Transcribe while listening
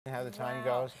How the time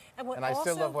goes, and I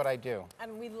still love what I do.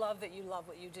 And we love that you love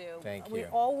what you do. Thank you. We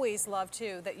always love,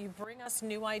 too, that you bring us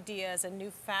new ideas and new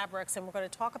fabrics, and we're going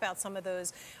to talk about some of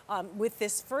those with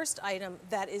this first item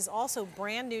that is also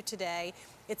brand new today.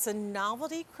 It's a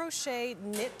novelty crochet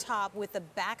knit top with the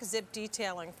back zip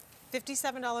detailing,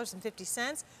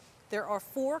 $57.50. There are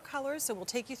 4 colors, so we'll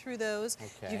take you through those.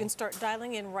 Okay. You can start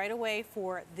dialing in right away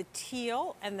for the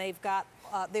teal, and they've got,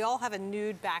 they all have a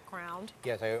nude background.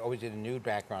 Yes, I always did a nude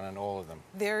background on all of them.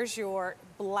 There's your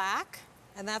black,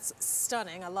 and that's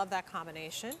stunning. I love that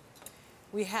combination.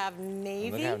 We have navy.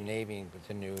 And look how navy with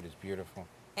the nude is beautiful.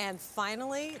 And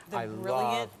finally, the I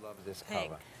brilliant love this pink.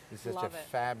 color. This is such a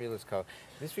fabulous color.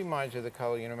 This reminds you of the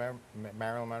color, you know,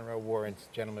 Marilyn Monroe wore in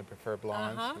Gentlemen Prefer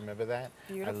Blondes. Remember that?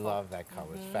 Beautiful. I love that color.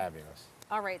 It's fabulous.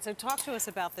 All right, so talk to us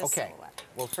about this silhouette.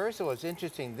 Well, first of all, it's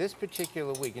interesting. This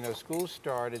particular week, you know, school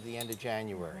started at the end of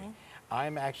January.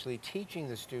 I'm actually teaching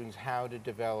the students how to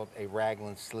develop a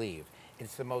raglan sleeve.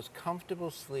 It's the most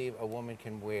comfortable sleeve a woman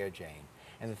can wear, Jane.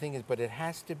 And the thing is, but it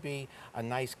has to be a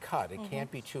nice cut. It can't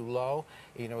be too low.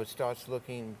 You know, it starts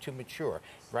looking too mature.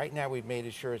 Right now, we've made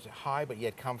it sure it's high, but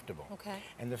yet comfortable. Okay.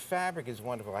 And the fabric is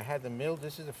wonderful. I had the mill.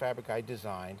 This is the fabric I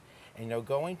designed. And, you know,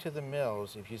 going to the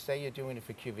mills, if you say you're doing it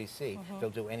for QVC,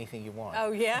 they'll do anything you want.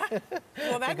 Oh, yeah?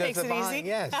 Well, that makes it easy.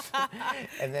 Yes.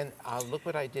 And then look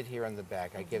what I did here on the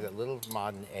back. I gave it a little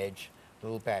modern edge.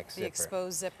 Little back zipper. The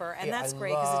exposed zipper, and that's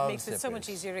great because it makes it so much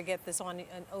easier to get this on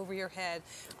and over your head.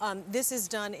 This is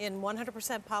done in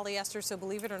 100% polyester, so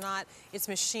believe it or not, it's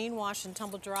machine wash and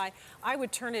tumble dry. I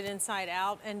would turn it inside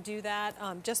out and do that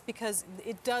just because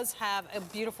it does have a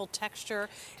beautiful texture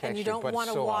and you don't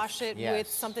want to wash it with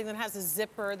something that has a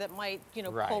zipper that might, you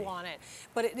know, pull on it.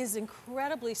 But it is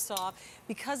incredibly soft.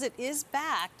 Because it is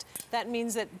backed, that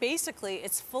means that basically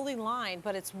it's fully lined,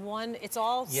 but it's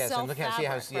all self-fabric,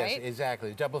 right? Yes, exactly.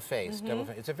 Double-faced.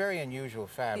 It's a very unusual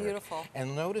fabric. Beautiful.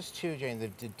 And notice too, Jane,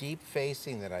 the deep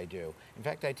facing that I do. In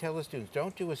fact, I tell the students,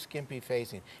 don't do a skimpy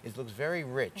facing. It looks very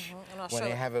rich when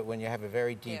you have a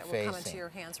very deep facing. We'll come into your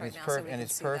hands right now, and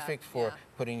it's perfect for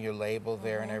putting your label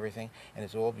there and everything. And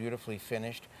it's all beautifully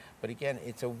finished. But again,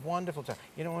 it's a wonderful time.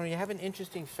 You know, when you have an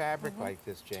interesting fabric like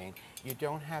this, Jane, you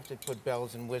don't have to put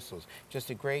bells and whistles. Just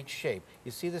a great shape.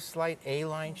 You see the slight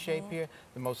A-line shape here?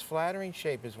 The most flattering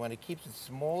shape is when it keeps it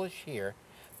smallish here,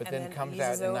 but then comes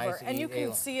out a nice and you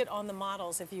can see it on the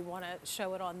models if you want to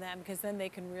show it on them, because then they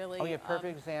can really... Oh, yeah,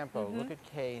 perfect example. Look at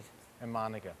Kate and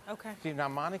Monica. Okay. See, now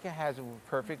Monica has it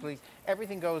perfectly...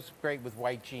 Everything goes great with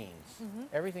white jeans.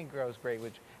 Everything goes great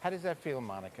with... How does that feel,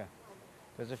 Monica?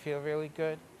 Does it feel really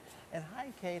good? And hi,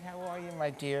 Kate. How are you,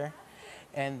 my dear?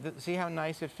 And see how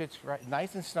nice it fits, right,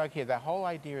 nice and snug here. That whole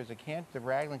idea is the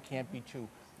raglan can't be too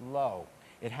low.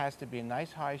 It has to be a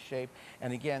nice high shape.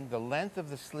 And again, the length of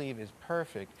the sleeve is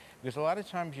perfect because a lot of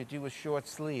times you do a short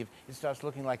sleeve, it starts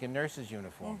looking like a nurse's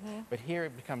uniform. But here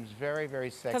it becomes very, very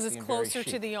sexy and very chic. Because it's closer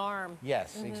to the arm.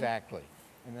 Yes, exactly.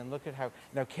 And then look at how,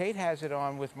 now Kate has it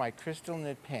on with my crystal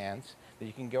knit pants that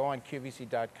you can go on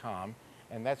QVC.com.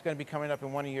 And that's going to be coming up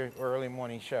in one of your early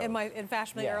morning shows. In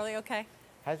Fashionably Early, okay.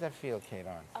 How does that feel, Kate,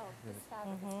 on? Oh, this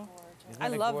fabric is gorgeous. Isn't I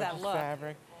love that gorgeous look.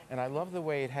 Fabric? And I love the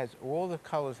way it has, all the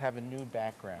colors have a nude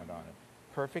background on it.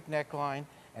 Perfect neckline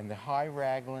and the high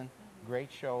raglan, great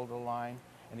shoulder line.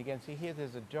 And again, see here,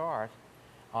 there's a dart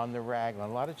on the raglan.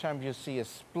 A lot of times you'll see a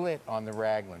split on the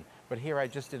raglan. But here I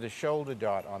just did a shoulder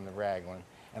dart on the raglan.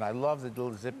 And I love the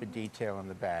little zipper detail on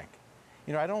the back.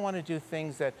 You know, I don't want to do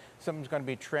things that something's going to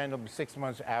be trend 6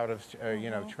 months out of, you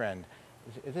know, trend.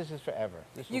 This is forever.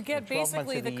 You get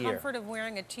basically the comfort of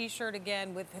wearing a T-shirt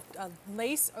again with a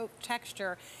lace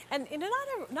texture. And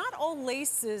not all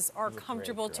laces are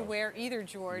comfortable to wear either,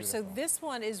 George. Beautiful. So this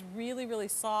one is really, really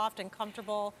soft and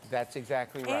comfortable. That's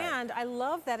exactly right. And I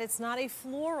love that it's not a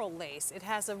floral lace. It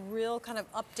has a real kind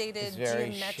of updated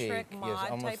geometric chic.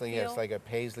 mod type feel. Yes, like a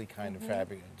paisley kind of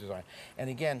fabric design. And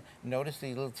again, notice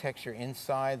the little texture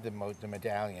inside the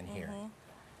medallion here.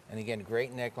 And again,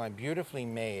 great neckline, beautifully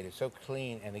made. It's so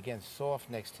clean and again, soft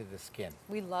next to the skin.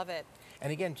 We love it.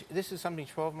 And again, this is something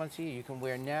 12 months a year. You can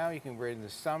wear now, you can wear it in the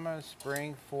summer,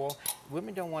 spring, fall.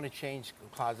 Women don't want to change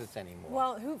closets anymore.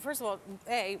 Well, first of all,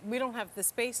 A, we don't have the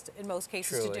space in most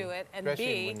cases to do it. And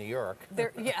especially in New York.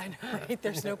 Yeah, right?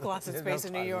 There's no closet space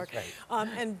in New York.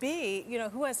 And B, you know,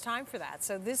 who has time for that?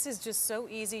 So this is just so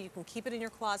easy. You can keep it in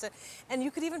your closet. And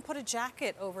you could even put a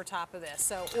jacket over top of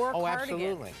this, or a cardigan.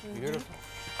 Absolutely. Beautiful.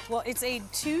 Well, it's a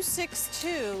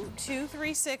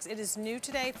 262-236. It is new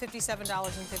today,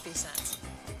 $57.50.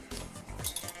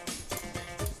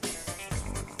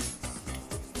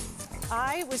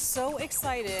 I was so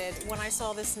excited when I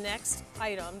saw this next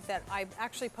item that I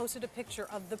actually posted a picture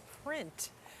of the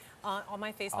print on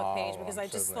my Facebook page because I'm I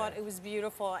just so thought glad. it was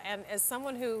beautiful. And as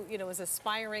someone who, you know, is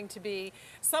aspiring to be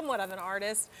somewhat of an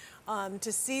artist,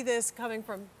 to see this coming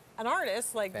from an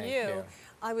artist like Thank you, you.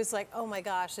 I was like, oh my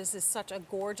gosh, this is such a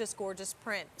gorgeous, gorgeous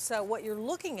print. So what you're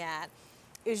looking at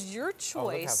is your Oh,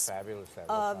 look how choice fabulous that looks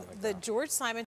on of the ground. George Simonton